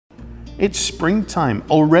It's springtime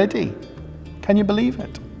already. Can you believe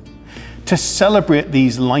it? To celebrate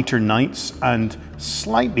these lighter nights and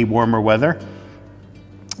slightly warmer weather,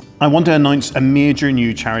 I want to announce a major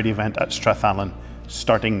new charity event at Strathallan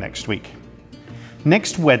starting next week.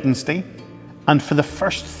 Next Wednesday, and for the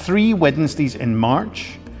first 3 Wednesdays in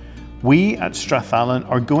March, we at Strathallan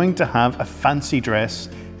are going to have a fancy dress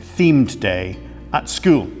themed day at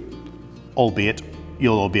school, albeit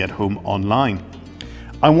you'll all be at home online.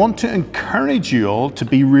 I want to encourage you all to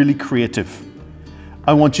be really creative.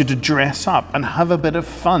 I want you to dress up and have a bit of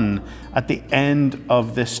fun at the end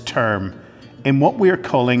of this term in what we are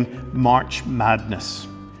calling March Madness.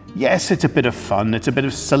 Yes, it's a bit of fun, it's a bit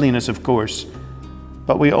of silliness, of course,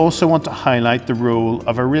 but we also want to highlight the role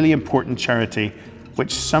of a really important charity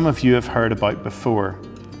which some of you have heard about before,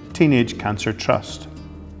 Teenage Cancer Trust.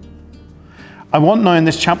 I want now in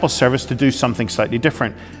this chapel service to do something slightly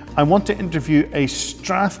different. I want to interview a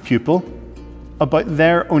Strath pupil about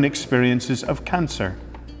their own experiences of cancer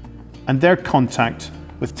and their contact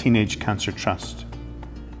with Teenage Cancer Trust.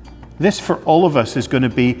 This for all of us is going to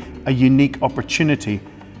be a unique opportunity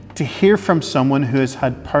to hear from someone who has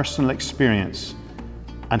had personal experience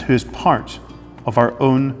and who is part of our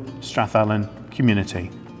own Strathallan community.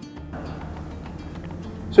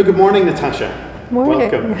 So good morning, Natasha. Morning.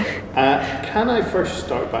 Welcome. Can I first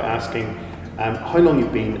start by asking how long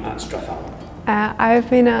you've been at Strathallan? I've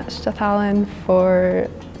been at Strathallan for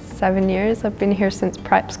 7 years. I've been here since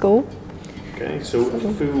prep school. Okay, so a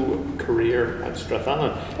full career at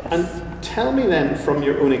Strathallan. Yes. And tell me then, from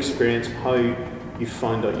your own experience, how you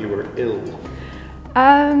found out you were ill.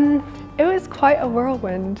 It was quite a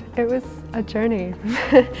whirlwind. It was a journey.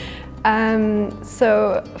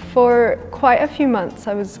 So for quite a few months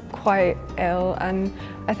I was quite ill, and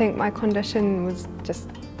I think my condition was just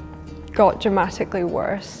got dramatically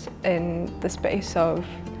worse in the space of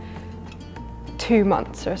 2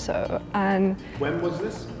 months or so. And when was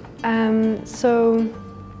this? So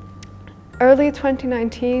early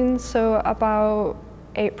 2019, so about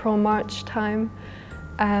April, March time.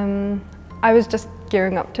 I was just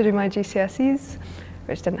gearing up to do my GCSEs,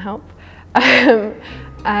 which didn't help.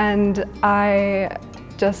 And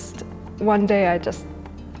one day I just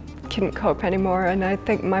couldn't cope anymore, and I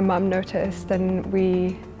think my mum noticed, and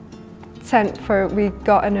we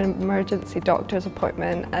got an emergency doctor's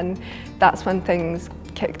appointment, and that's when things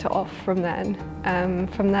kicked off from then.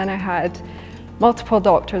 From then I had multiple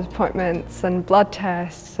doctor's appointments and blood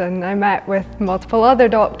tests, and I met with multiple other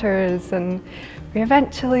doctors, and we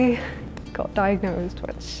eventually got diagnosed,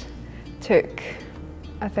 which took,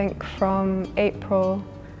 I think, from April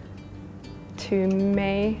to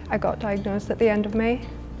May. I got diagnosed at the end of May.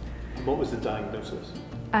 What was the diagnosis?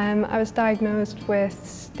 I was diagnosed with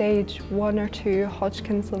stage 1 or 2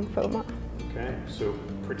 Hodgkin's lymphoma. Okay, so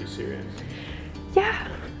pretty serious. Yeah.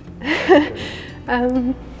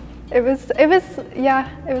 It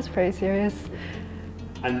was pretty serious.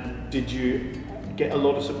 And did you get a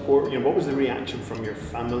lot of support? What was the reaction from your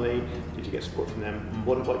family? Did you get support from them? And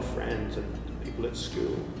what about friends and people at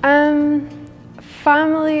school?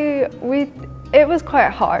 Family, it was quite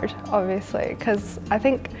hard, obviously, because I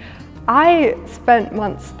think I spent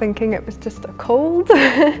months thinking it was just a cold.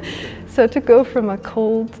 So to go from a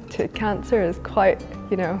cold to cancer is quite,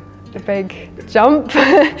 a big jump.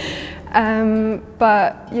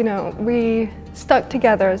 But, we stuck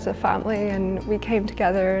together as a family, and we came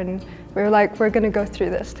together, and we were like, we're going to go through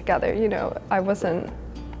this together. I wasn't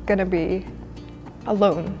going to be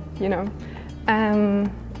alone,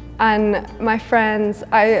 And my friends,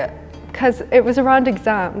 because it was around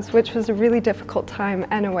exams, which was a really difficult time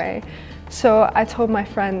anyway. So I told my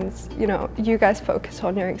friends, you guys focus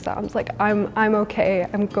on your exams. Like, I'm okay,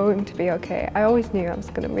 I'm going to be okay. I always knew I was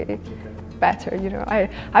going to be better,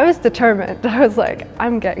 I was determined. I was like,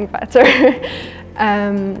 I'm getting better.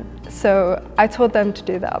 So I told them to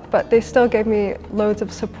do that, but they still gave me loads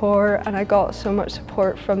of support, and I got so much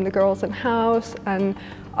support from the girls in house and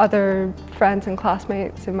other friends and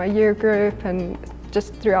classmates in my year group, and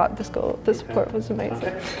just throughout the school. The support was amazing.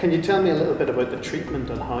 Okay. Can you tell me a little bit about the treatment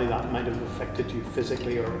and how that might have affected you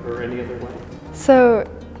physically or any other way? So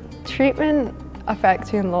treatment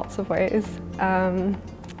affects you in lots of ways.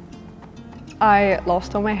 I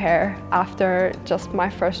lost all my hair after just my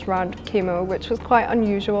first round of chemo, which was quite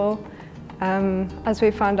unusual. As we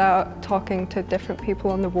found out talking to different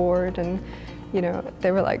people on the ward, and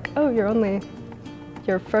they were like, oh, you're only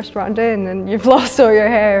your first round in and you've lost all your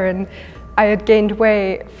hair. And I had gained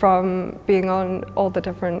weight from being on all the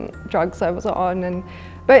different drugs I was on,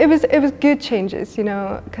 but it was good changes,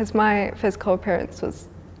 because my physical appearance was,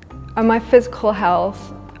 and my physical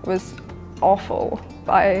health was awful.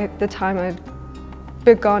 by the time I'd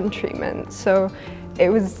begun treatment. So it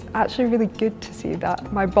was actually really good to see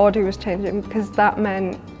that my body was changing, because that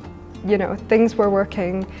meant, you know, things were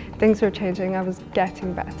working, things were changing, I was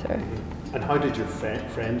getting better. And how did your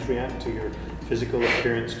friends react to your physical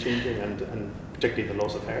appearance changing, and particularly the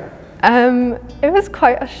loss of hair? It was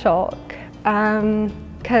quite a shock,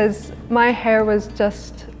 because my hair was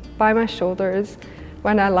just by my shoulders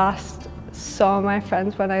when I last saw my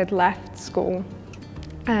friends when I had left school.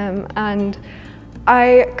 And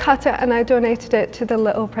I cut it and I donated it to the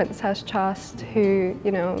Little Princess Trust, who,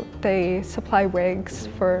 you know, they supply wigs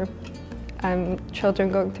for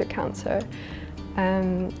children going through cancer.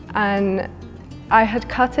 And I had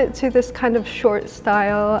cut it to this kind of short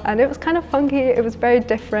style, and it was kind of funky, it was very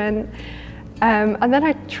different. And then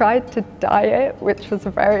I tried to dye it, which was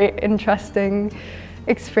a very interesting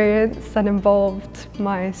experience and involved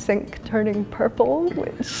my sink turning purple,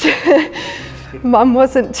 which Mum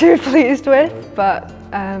wasn't too pleased with, but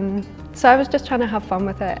so I was just trying to have fun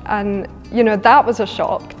with it. And you know, that was a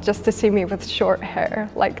shock, just to see me with short hair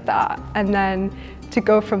like that, and then to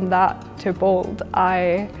go from that to bald.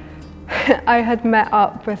 I had met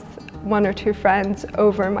up with one or two friends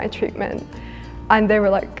over my treatment, and they were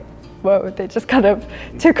like, whoa, they just kind of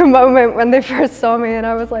took a moment when they first saw me, and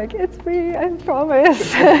I was like, it's me, I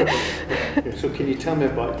promise. So can you tell me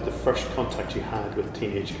about the first contact you had with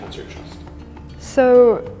Teenage Cancer Trust?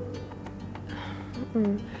 So,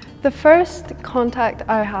 the first contact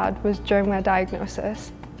I had was during my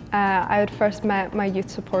diagnosis. I had first met my youth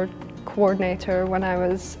support coordinator when I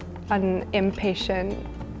was an inpatient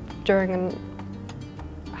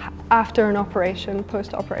after an operation,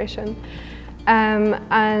 post-operation.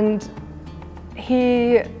 And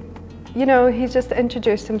he, you know, he just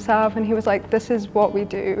introduced himself, and he was like, this is what we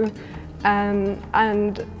do.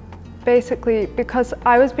 And basically, because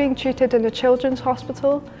I was being treated in a children's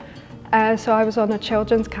hospital, so I was on a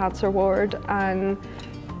children's cancer ward, and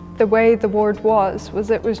the way the ward was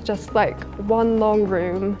it was just like one long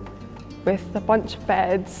room with a bunch of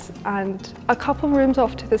beds and a couple rooms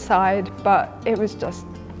off to the side, but it was just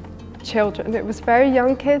children. It was very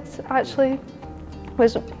young kids, actually. It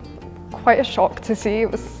was quite a shock to see.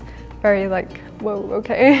 It was very like, whoa,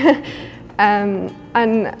 okay. And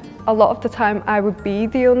a lot of the time I would be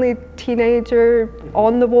the only teenager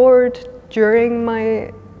on the ward during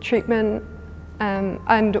my treatment.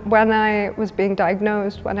 And when I was being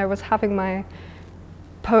diagnosed, when I was having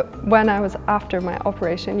when I was after my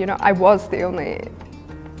operation, you know, I was the only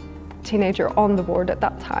teenager on the ward at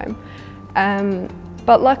that time.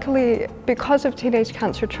 But luckily, because of Teenage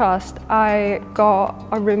Cancer Trust, I got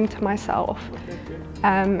a room to myself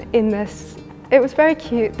in this, it was very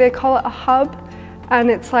cute. They call it a hub, and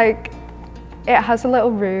it's like, it has a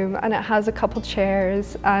little room and it has a couple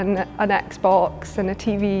chairs and an Xbox and a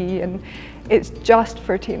TV, and it's just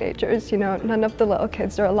for teenagers, you know, none of the little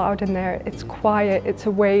kids are allowed in there. It's quiet, it's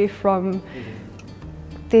away from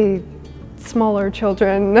the smaller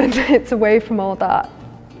children, and it's away from all that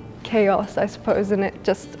chaos, I suppose, and it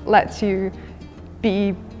just lets you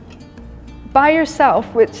be by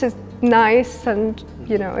yourself, which is nice, and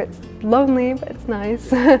you know, it's lonely, but it's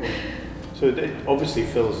nice. So it obviously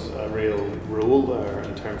fills a real role there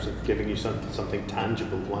in terms of giving you something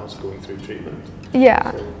tangible whilst going through treatment.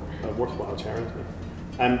 Yeah. So a worthwhile charity.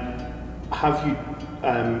 Have you,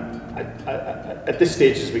 at this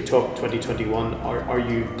stage as we talk 2021, are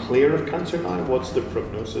you clear of cancer now? What's the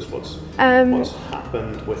prognosis? What's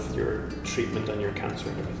happened with your treatment and your cancer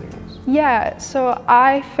and everything else? Yeah, so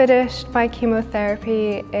I finished my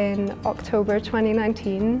chemotherapy in October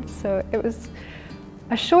 2019, so it was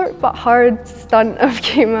a short but hard stunt of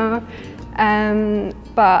chemo,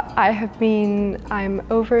 but I'm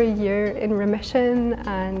over a year in remission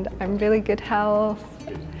and I'm really good health.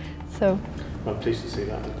 Good. So I'm pleased to see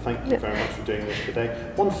that, and thank you very much for doing this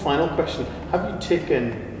today. One final question, have you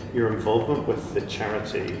taken your involvement with the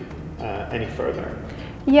charity any further?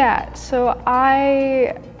 Yeah, so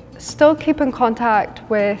I still keep in contact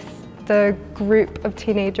with the group of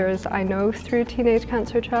teenagers I know through Teenage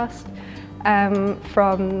Cancer Trust.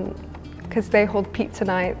 Because they hold pizza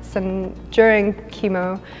nights, and during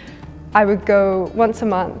chemo I would go once a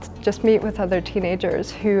month, just meet with other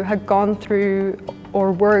teenagers who had gone through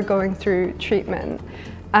or were going through treatment,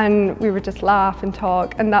 and we would just laugh and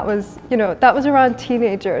talk, and that was, you know, that was around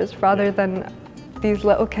teenagers rather than these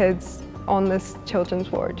little kids on this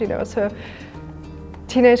children's ward, you know. So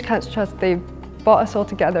Teenage Cancer Trust, they brought us all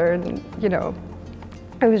together, and you know,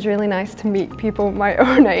 it was really nice to meet people my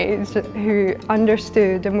own age who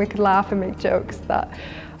understood, and we could laugh and make jokes that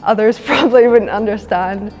others probably wouldn't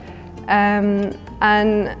understand. And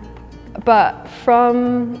But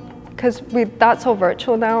because that's all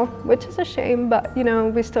virtual now, which is a shame, but you know,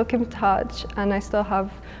 we still keep in touch and I still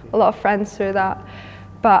have a lot of friends through that.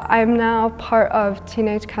 But I'm now part of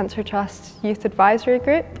Teenage Cancer Trust's Youth Advisory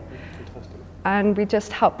Group. And we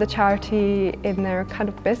just help the charity in their kind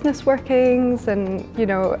of business workings, and you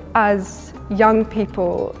know, as young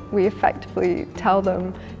people, we effectively tell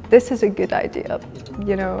them, this is a good idea.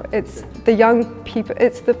 You know, it's the young people,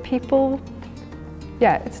 it's the people,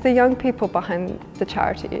 yeah, it's the young people behind the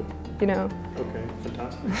charity, you know. Okay,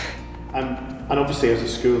 fantastic. And obviously as a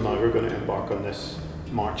school now, we're going to embark on this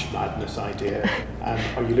March Madness idea.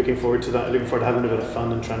 Are you looking forward to that? Looking forward to having a bit of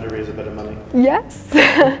fun and trying to raise a bit of money? Yes,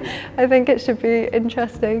 I think it should be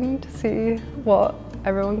interesting to see what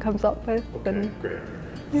everyone comes up with. Okay, great.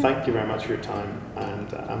 Yeah. Thank you very much for your time,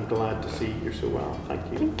 and I'm glad to see you're so well.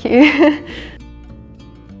 Thank you. Thank you.